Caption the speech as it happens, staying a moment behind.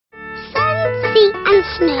sea and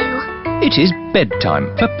snow. It is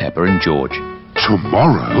bedtime for Peppa and George.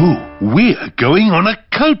 Tomorrow, we're going on a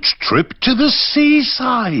coach trip to the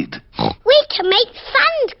seaside. We can make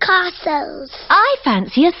sand castles. I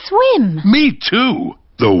fancy a swim. Me too.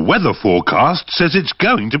 The weather forecast says it's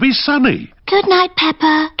going to be sunny. Good night,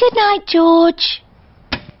 Peppa. Good night, George.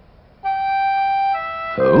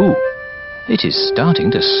 Oh, it is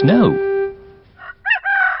starting to snow.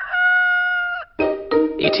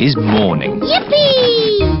 It is morning.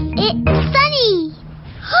 Yippee! It's sunny.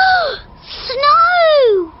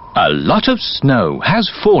 Snow! A lot of snow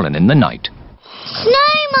has fallen in the night.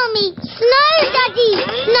 Snow, Mummy! Snow, Daddy!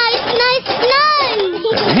 Snow!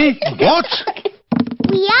 Eh? What?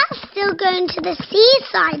 We are still going to the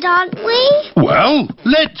seaside, aren't we? Well,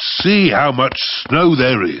 let's see how much snow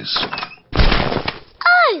there is.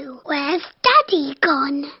 Oh, where's Daddy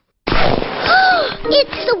gone?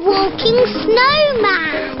 It's a walking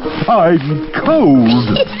snowman. I'm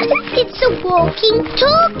cold. It's a walking,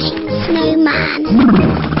 talking snowman.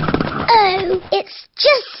 Oh, it's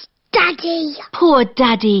just Daddy. Poor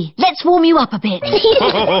Daddy. Let's warm you up a bit.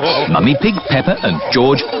 Mummy Pig, Peppa and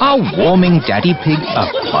George are warming Daddy Pig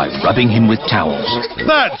up by rubbing him with towels.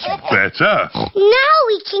 That's better. Now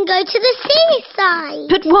we can go to the seaside.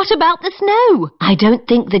 But what about the snow? I don't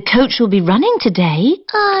think the coach will be running today.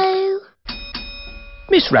 Oh.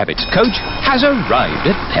 Miss Rabbit's coach has arrived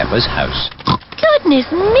at Peppa's house. Goodness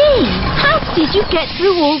me! How did you get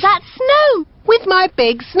through all that snow? With my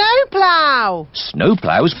big snowplow.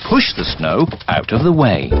 Snowplows push the snow out of the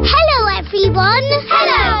way. Hello, everyone.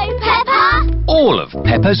 Hello, Peppa. All of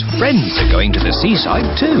Peppa's friends are going to the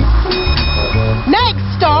seaside too. Next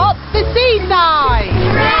stop, the seaside.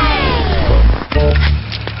 Hooray!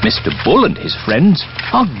 Mr. Bull and his friends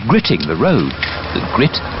are gritting the road. The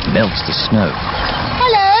grit melts the snow.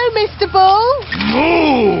 Hello, Mr. Bull.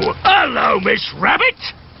 Moo! Hello, Miss Rabbit.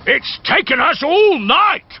 It's taken us all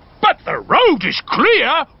night, but the road is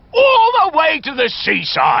clear all the way to the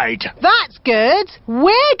seaside. That's good.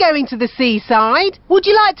 We're going to the seaside. Would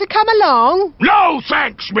you like to come along? No,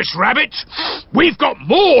 thanks, Miss Rabbit. We've got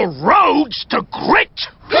more roads to grit.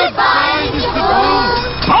 Goodbye, Mr.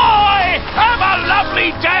 Bull. Bye! Have a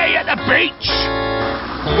lovely day at the beach.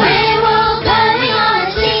 We're all going on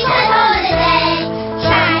a seaside holiday.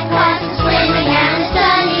 Sand castles swimming and a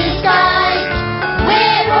sunny sky.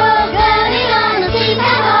 We're all going on a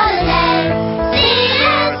seaside holiday. Sea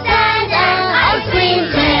and sand and ice cream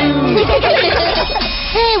too.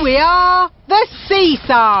 Here we are, the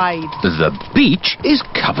seaside. The beach is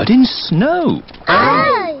covered in snow.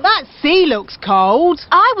 Oh. That sea looks cold.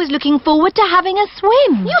 I was looking forward to having a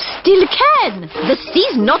swim. You still can. The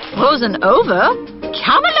sea's not frozen over.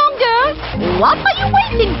 Come along, girls. What are you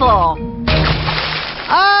waiting for?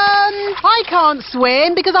 I can't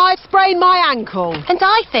swim because I've sprained my ankle. And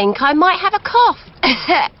I think I might have a cough.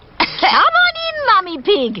 Come on in, Mummy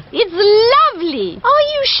Pig. It's lovely. Are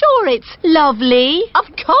you sure it's lovely? Of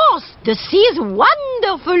course. The sea is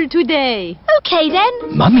wonderful today. Okay,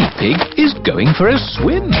 then. Mummy Pig is going for a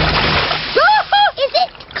swim. Is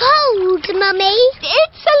it cold, Mummy?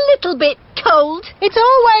 It's a little bit cold. It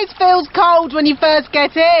always feels cold when you first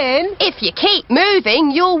get in. If you keep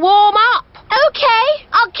moving, you'll warm up. Okay,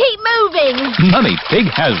 I'll keep moving. Mummy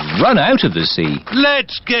Pig has run out of the sea.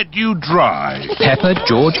 Let's get you dry. Peppa,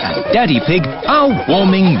 George and Daddy Pig are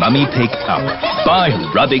warming Mummy Pig up by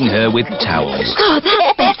rubbing her with towels. Oh,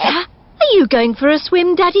 that's better. Are you going for a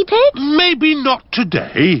swim, Daddy Pig? Maybe not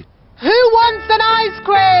today. Who wants an ice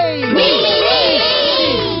cream?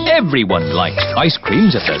 Me! Everyone likes ice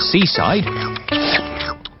creams at the seaside.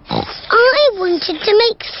 I wanted to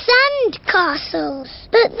make sand castles,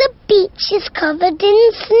 but the beach is covered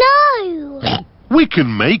in snow. We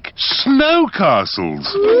can make snow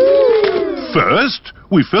castles. First,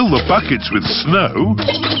 we fill the buckets with snow.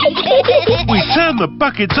 We turn the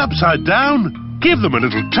buckets upside down, give them a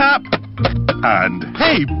little tap, and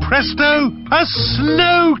hey presto, a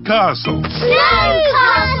snow castle. Snow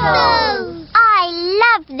castles! I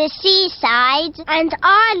love the seaside. And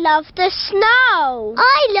I love the snow.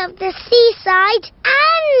 I love the seaside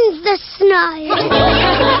and the snow.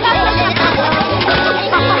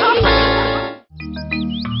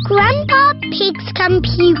 Grandpa Pig's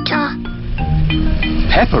computer.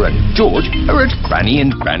 Peppa and George are at Granny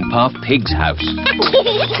and Grandpa Pig's house.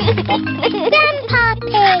 Grandpa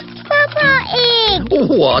Pig, Grandpa Pig.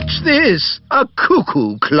 What's this? A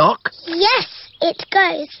cuckoo clock? Yes, it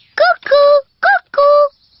goes cuckoo, cuckoo,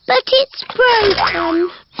 but it's broken.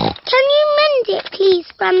 Can you mend it, please,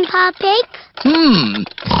 Grandpa Pig?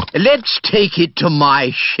 Let's take it to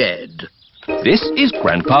my shed. This is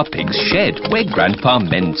Grandpa Pig's shed, where Grandpa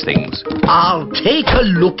mends things. I'll take a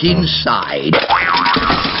look inside.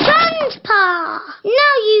 Grandpa!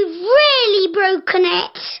 Now you've really broken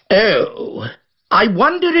it. Oh, I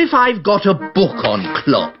wonder if I've got a book on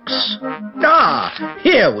clocks. Ah,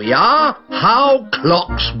 here we are. How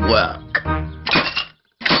clocks work.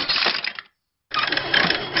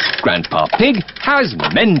 Grandpa Pig has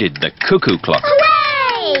mended the cuckoo clock.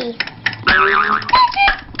 Hooray!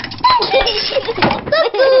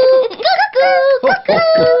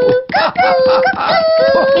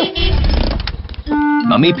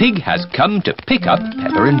 Mummy Pig has come to pick up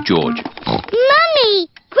Peppa and George. Mummy,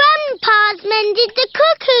 Grandpa's mended the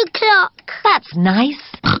cuckoo clock. That's nice.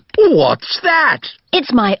 What's that?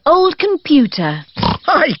 It's my old computer.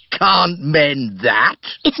 I can't mend that.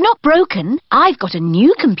 It's not broken. I've got a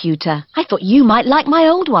new computer. I thought you might like my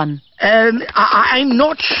old one. I'm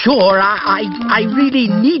not sure. I really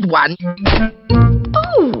need one.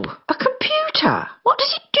 Oh, a computer. What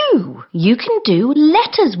does it do? You can do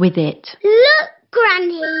letters with it. Look,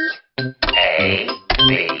 Granny. A,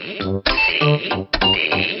 B, C,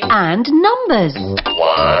 D. And numbers.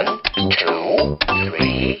 1, 2,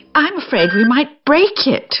 3. I'm afraid we might break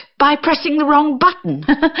it by pressing the wrong button.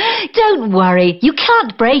 Don't worry, you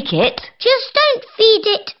can't break it. Just don't feed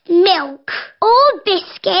it milk or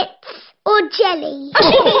biscuits or jelly.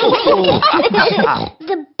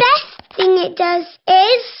 The best thing it does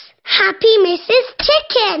is Happy Mrs.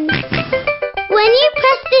 Chicken. When you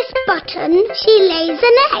press this button, she lays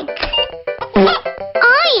an egg.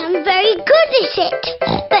 I am very good at it,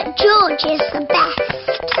 but George is the best.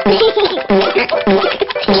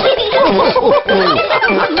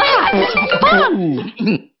 That's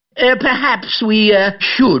fun. Perhaps we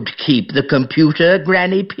should keep the computer,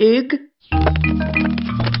 Granny Pig.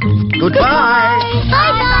 Goodbye.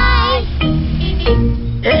 Bye-bye.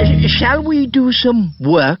 Shall we do some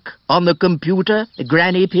work on the computer,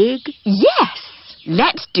 Granny Pig? Yes,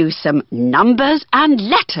 let's do some numbers and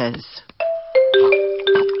letters.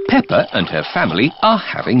 Peppa and her family are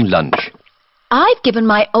having lunch. I've given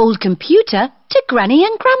my old computer to Granny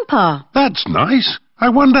and Grandpa. That's nice. I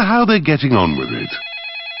wonder how they're getting on with it.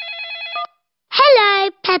 Hello,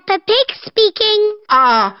 Peppa Pig speaking.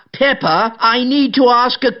 Peppa, I need to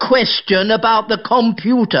ask a question about the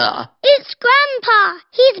computer. It's Grandpa.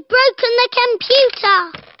 He's broken the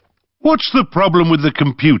computer. What's the problem with the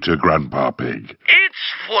computer, Grandpa Pig?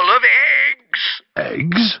 It's full of eggs.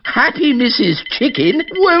 Eggs? Happy Mrs. Chicken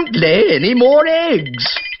won't lay any more eggs.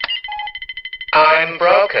 I'm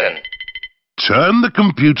broken. Turn the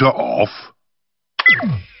computer off.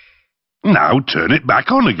 Now turn it back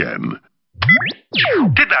on again.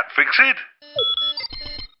 Did that fix it?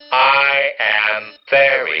 I am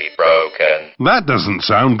very broken. That doesn't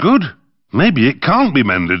sound good. Maybe it can't be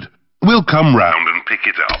mended. We'll come round and pick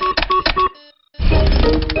it up.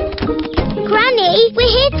 Granny, we're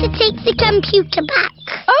here to take the computer back.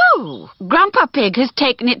 Oh, Grandpa Pig has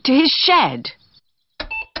taken it to his shed.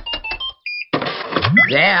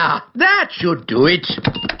 There, that should do it.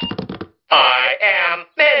 I am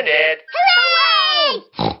mended. Hooray!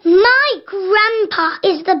 My Grandpa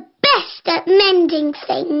is the best at mending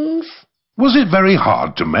things. Was it very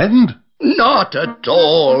hard to mend? Not at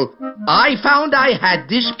all. I found I had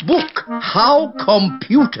this book, How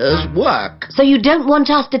Computers Work. So you don't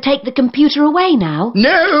want us to take the computer away now?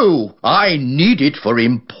 No, I need it for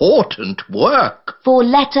important work. For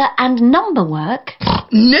letter and number work?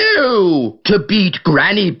 No, to beat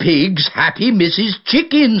Granny Pig's Happy Mrs.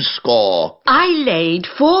 Chicken score. I laid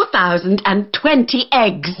 4,020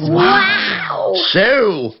 eggs. Wow!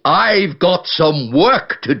 So, I've got some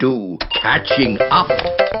work to do, catching up.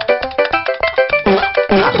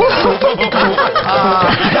 Hospital.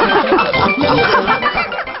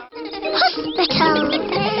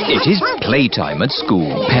 It is playtime at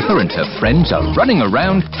school. Peppa and her friends are running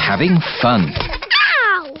around having fun.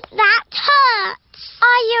 Ow! That hurts.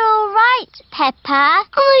 Are you all right, Peppa?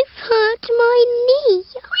 I've hurt my knee.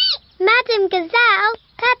 Madam Gazelle,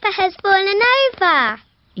 Peppa has fallen over.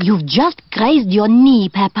 You've just grazed your knee,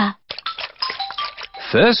 Peppa.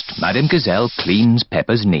 First, Madame Gazelle cleans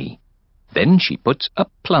Peppa's knee. Then she puts a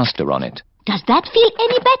plaster on it. Does that feel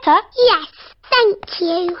any better? Yes, thank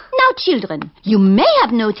you. Now, children, you may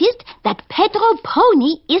have noticed that Pedro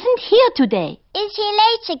Pony isn't here today. Is he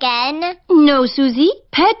late again? No, Susie.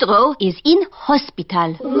 Pedro is in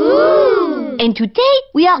hospital. Ooh. And today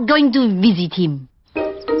we are going to visit him.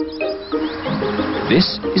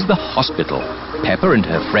 This is the hospital. Peppa and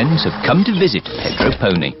her friends have come to visit Pedro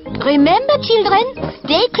Pony. Remember, children,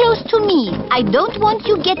 stay close to me. I don't want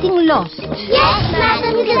you getting lost. Yes,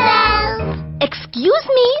 Madam Gazelle. Excuse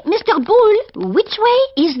me, Mr. Bull, which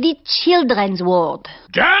way is the children's ward?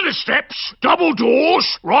 Down the steps, double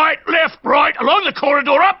doors, right, along the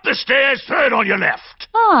corridor, up the stairs, third on your left.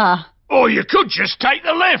 Ah. Or you could just take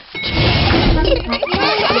the lift.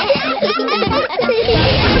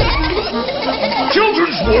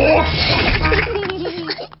 Children's ward.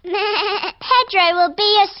 Pedro will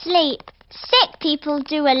be asleep. Sick people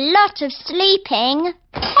do a lot of sleeping.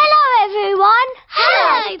 Hello, everyone.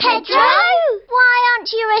 Hello, Pedro. Why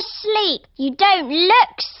aren't you asleep? You don't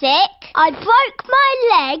look sick. I broke my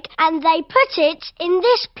leg and they put it in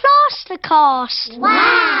this plaster cast.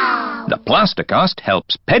 Wow. The plaster cast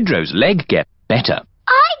helps Pedro's leg get better.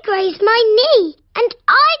 I grazed my knee and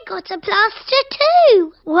I got a plaster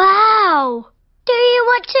too. Wow. Do you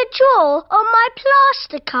want to draw on my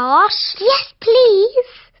plaster cast? Yes, please.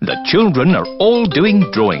 The children are all doing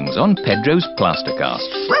drawings on Pedro's plaster cast.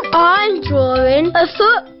 I'm drawing a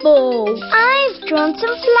football. I've drawn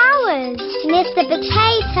some flowers. Mr.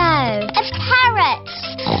 Potato. A carrot.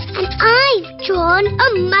 And I've drawn a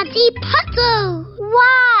muddy puddle.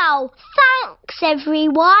 Wow! Thanks,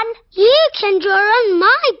 everyone. You can draw on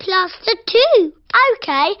my plaster too.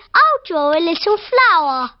 OK, I'll draw a little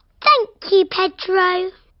flower. Thank you,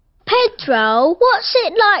 Pedro. Pedro, what's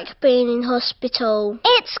it like being in hospital?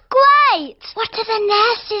 It's great! What are the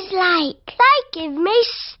nurses like? They give me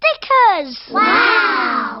stickers!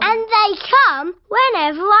 Wow! And they come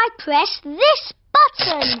whenever I press this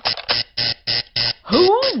button.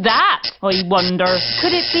 Who's that, I wonder?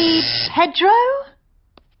 Could it be Pedro?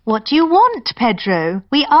 What do you want, Pedro?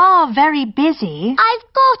 We are very busy.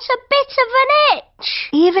 I've got a bit of an itch.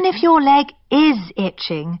 Even if your leg is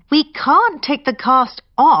itching, we can't take the cast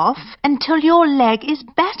off until your leg is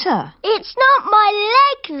better. It's not my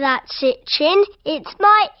leg that's itching, it's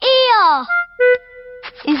my ear.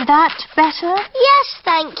 Is that better? Yes,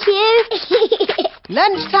 thank you.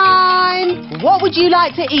 Lunchtime! What would you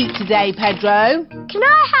like to eat today, Pedro? Can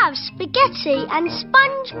I have spaghetti and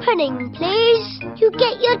sponge pudding, please? You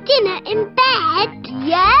get your dinner in bed?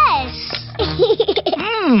 Yes.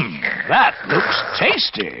 That looks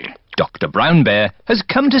tasty. Dr. Brown Bear has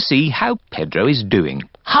come to see how Pedro is doing.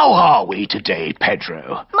 How are we today,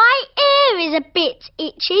 Pedro? My ear is a bit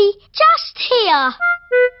itchy, just here.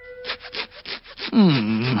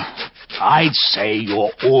 I'd say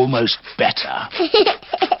you're almost better.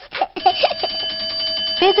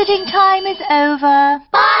 Visiting time is over.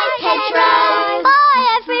 Bye, Pedro.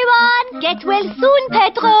 Bye, everyone. Get well soon,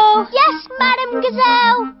 Pedro. Yes, Madam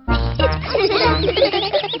Gazelle.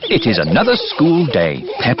 It is another school day.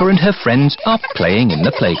 Peppa and her friends are playing in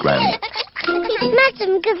the playground.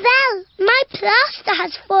 Madam Gazelle, my plaster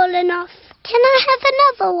has fallen off. Can I have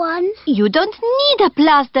another one? You don't need a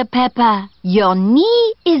plaster, Peppa. Your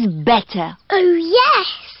knee is better. Oh, yes.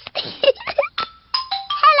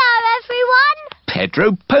 Hello, everyone.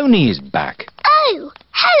 Pedro Pony is back. Oh,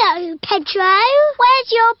 hello, Pedro.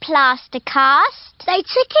 Where's your plaster cast? They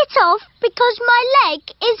took it off because my leg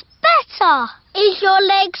is better. Is your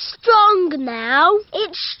leg strong now?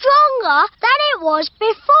 It's stronger than it was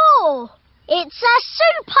before. It's a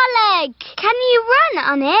super leg. Can you run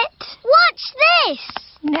on it? What's this?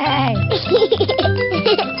 No.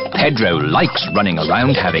 Pedro likes running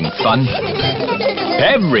around having fun.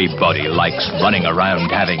 Everybody likes running around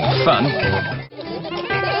having fun.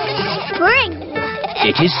 Spring.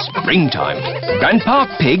 It is springtime.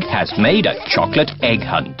 Grandpa Pig has made a chocolate egg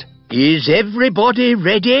hunt. Is everybody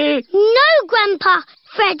ready? No, Grandpa.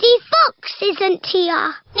 Freddy Fox isn't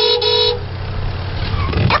here.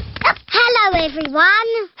 Hello,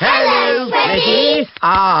 everyone. Hello, Freddy.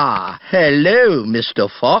 Ah, hello, Mr.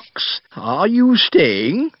 Fox. Are you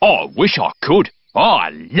staying? I wish I could. I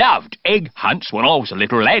loved egg hunts when I was a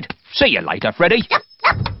little lad. See you later, Freddy.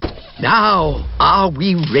 Now, are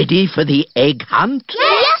we ready for the egg hunt?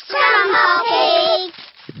 Yes, Grandpa Pig.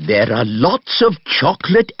 There are lots of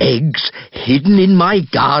chocolate eggs hidden in my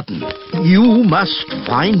garden. You must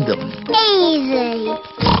find them. Easy.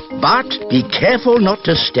 But be careful not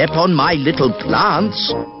to step on my little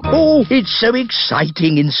plants. Oh, it's so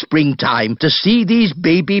exciting in springtime to see these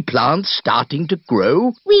baby plants starting to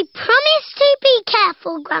grow. We promise to be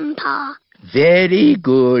careful, Grandpa. Very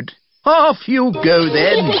good. Off you go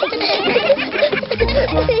then.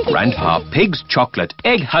 Grandpa Pig's chocolate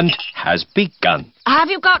egg hunt has begun. Have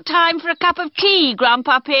you got time for a cup of tea,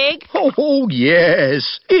 Grandpa Pig? Oh,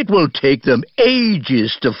 yes. It will take them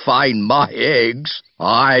ages to find my eggs.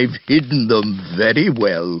 I've hidden them very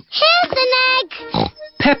well. Here's an egg.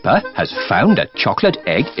 Peppa has found a chocolate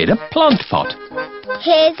egg in a plant pot.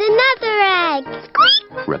 Here's another egg.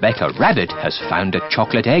 Rebecca Rabbit has found a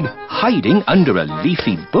chocolate egg hiding under a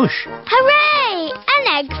leafy bush. Hooray! An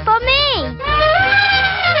egg for me.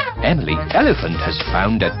 Emily Elephant has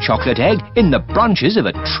found a chocolate egg in the branches of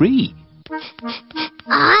a tree.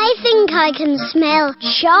 I think I can smell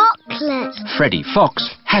chocolate. Freddie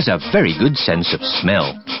Fox has a very good sense of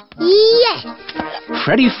smell. Yes.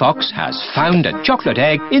 Freddie Fox has found a chocolate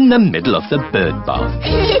egg in the middle of the bird bath.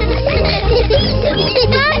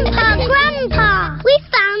 Grandpa, we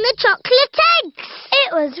found the chocolate eggs.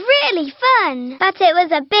 It was really fun, but it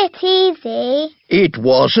was a bit easy. It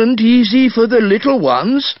wasn't easy for the little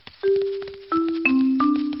ones.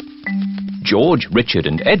 George, Richard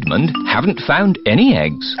and Edmund haven't found any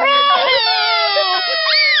eggs.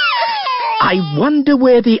 I wonder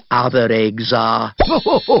where the other eggs are.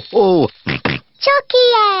 Chucky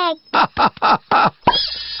egg.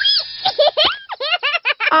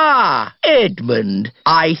 Ah, Edmund,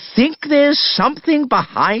 I think there's something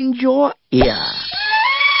behind your ear.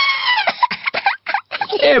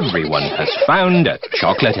 Everyone has found a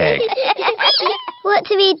chocolate egg. What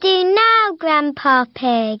do we do now, Grandpa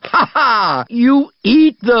Pig? Ha ha! You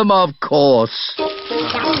eat them, of course.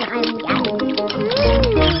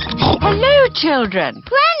 Hello, children.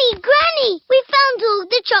 Granny, we found all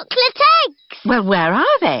the chocolate eggs. Well, where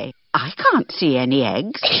are they? I can't see any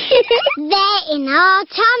eggs. They're in our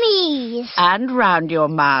tummies. And round your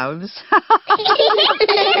mouths.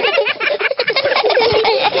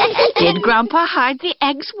 Did Grandpa hide the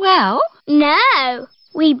eggs well? No,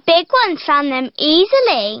 we big ones found them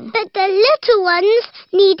easily, but the little ones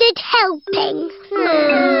needed helping.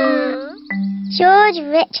 George,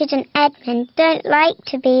 Richard and Edmund don't like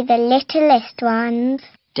to be the littlest ones.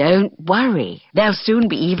 Don't worry. There'll soon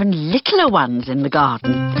be even littler ones in the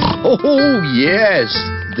garden. Oh, yes,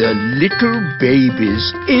 the little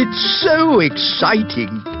babies. It's so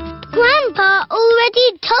exciting. Grandpa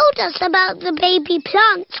already told us about the baby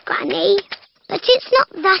plants, Granny. But it's not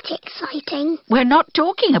that exciting. We're not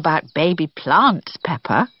talking about baby plants,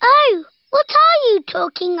 Peppa. Oh, what are you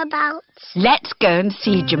talking about? Let's go and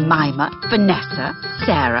see Jemima, Vanessa,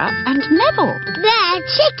 Sarah and Neville. They're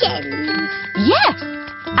chickens. Yes,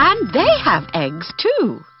 and they have eggs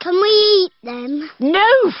too. Can we eat them?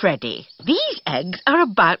 No, Freddie. These eggs are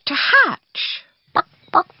about to hatch.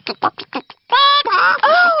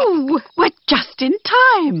 Oh, we're just in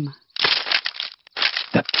time.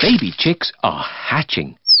 The baby chicks are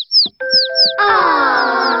hatching.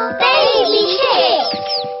 Ah, baby chicks!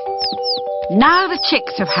 Now the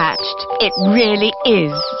chicks have hatched, it really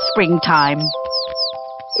is springtime.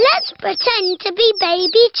 Let's pretend to be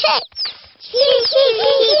baby chicks. Cheep, cheep,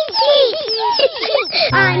 cheep,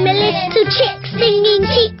 cheep. I'm a little chick singing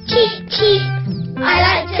cheep, cheep, cheep. I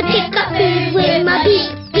like to pick up food with my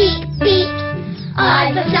beak, beak, beak.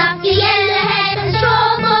 I've a fluffy yellow head and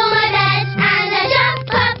straw for my bed, and I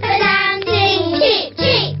jump up and down, sing cheep,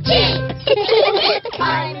 cheep, cheep.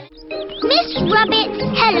 Miss Rabbit's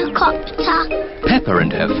helicopter. Peppa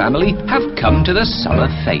and her family have come to the summer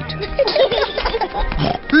fete.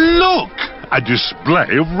 Look! A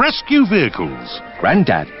display of rescue vehicles.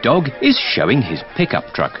 Grandad Dog is showing his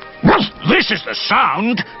pickup truck. This is the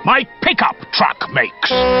sound my pickup truck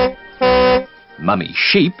makes. Mummy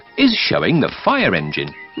Sheep is showing the fire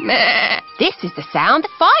engine. This is the sound the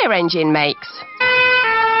fire engine makes.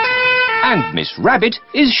 And Miss Rabbit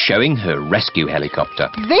is showing her rescue helicopter.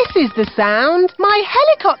 This is the sound my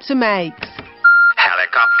helicopter makes.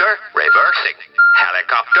 Helicopter reversing.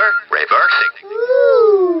 Helicopter reversing.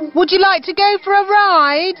 Ooh. Would you like to go for a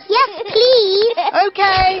ride? Yes, please.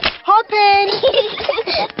 OK, hop in.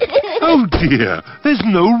 Oh dear, there's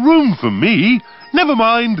no room for me. Never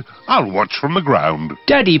mind, I'll watch from the ground.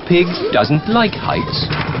 Daddy Pig doesn't like heights.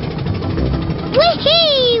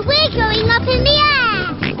 Whee! We're going up in the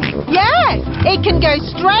air. Yes, it can go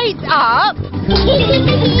straight up.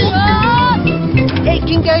 It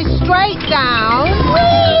can go straight down.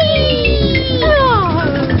 Whee!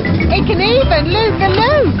 It can even loop the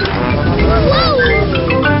loop. Whoa!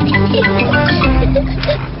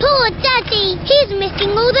 Poor Daddy, he's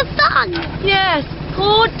missing all the fun. Yes,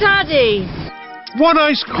 poor Daddy. One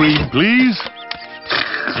ice cream, please.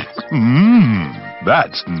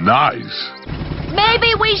 That's nice.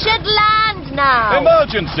 Maybe we should land now.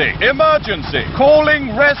 Emergency! Emergency!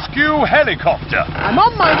 Calling rescue helicopter. I'm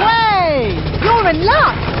on my way. You're in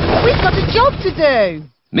luck. We've got a job to do.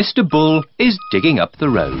 Mr. Bull is digging up the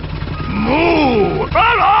road. Moo!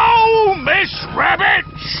 Hello, Miss Rabbit!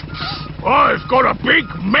 I've got a big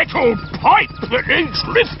metal pipe that needs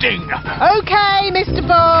lifting. OK, Mr.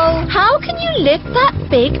 Bull. How can you lift that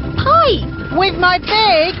big pipe? With my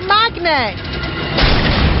big magnet.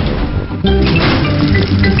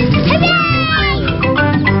 Hooray!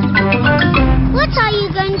 What are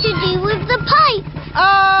you going to do with the pipe?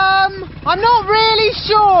 I'm not really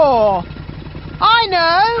sure. I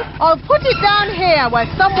know. I'll put it down here where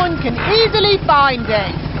someone can easily find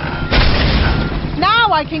it.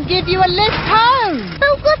 Now I can give you a lift home.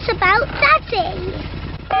 But what about Daddy?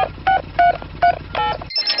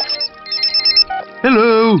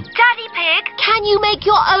 Hello. Daddy Pig, can you make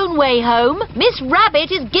your own way home? Miss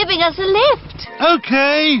Rabbit is giving us a lift.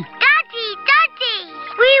 OK. Daddy,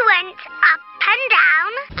 we went up and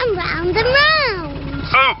down and round and round.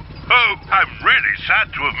 Oh, I'm really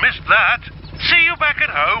sad to have missed that. See you back at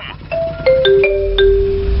home.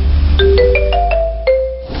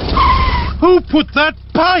 Who put that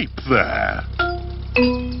pipe there?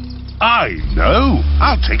 I know.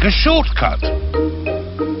 I'll take a shortcut.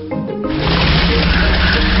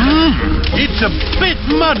 It's a bit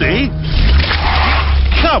muddy.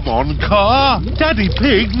 Come on, car. Daddy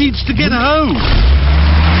Pig needs to get home.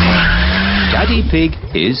 Daddy Pig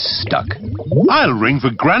is stuck. I'll ring for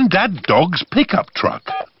Grandad Dog's pickup truck.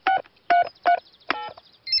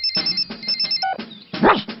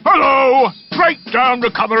 Hello! Breakdown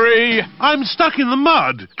recovery! I'm stuck in the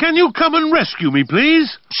mud. Can you come and rescue me,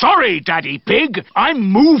 please? Sorry, Daddy Pig. I'm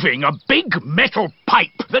moving a big metal pipe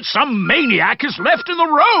that some maniac has left in the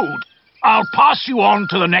road. I'll pass you on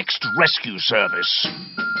to the next rescue service.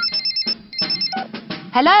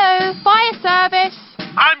 Hello, fire service.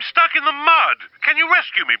 I'm stuck in the mud. Can you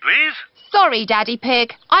rescue me, please? Sorry, Daddy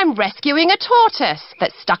Pig. I'm rescuing a tortoise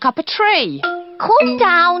that's stuck up a tree. Calm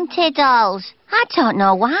down, Tiddles. I don't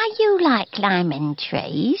know why you like climbing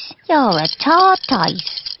trees. You're a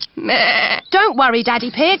tortoise. Meh. Don't worry,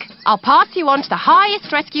 Daddy Pig. I'll pass you on to the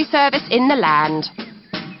highest rescue service in the land.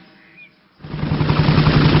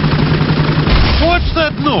 What's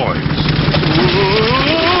that noise?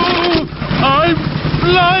 Whoa! I'm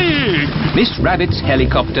flying! Miss Rabbit's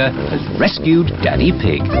helicopter has rescued Daddy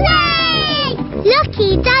Pig. Hooray!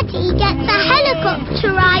 Lucky Daddy gets a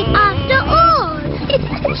helicopter ride after all.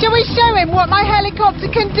 Shall we show him what my helicopter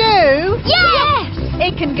can do? Yes!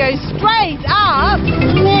 It can go straight up.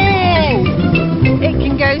 Whoa! It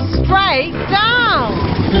can go straight down.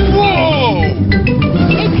 Whoa!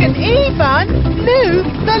 It can even loop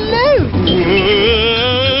the loop.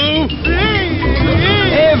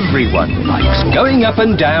 Everyone likes going up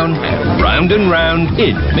and down and round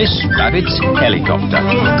in Miss Rabbit's helicopter.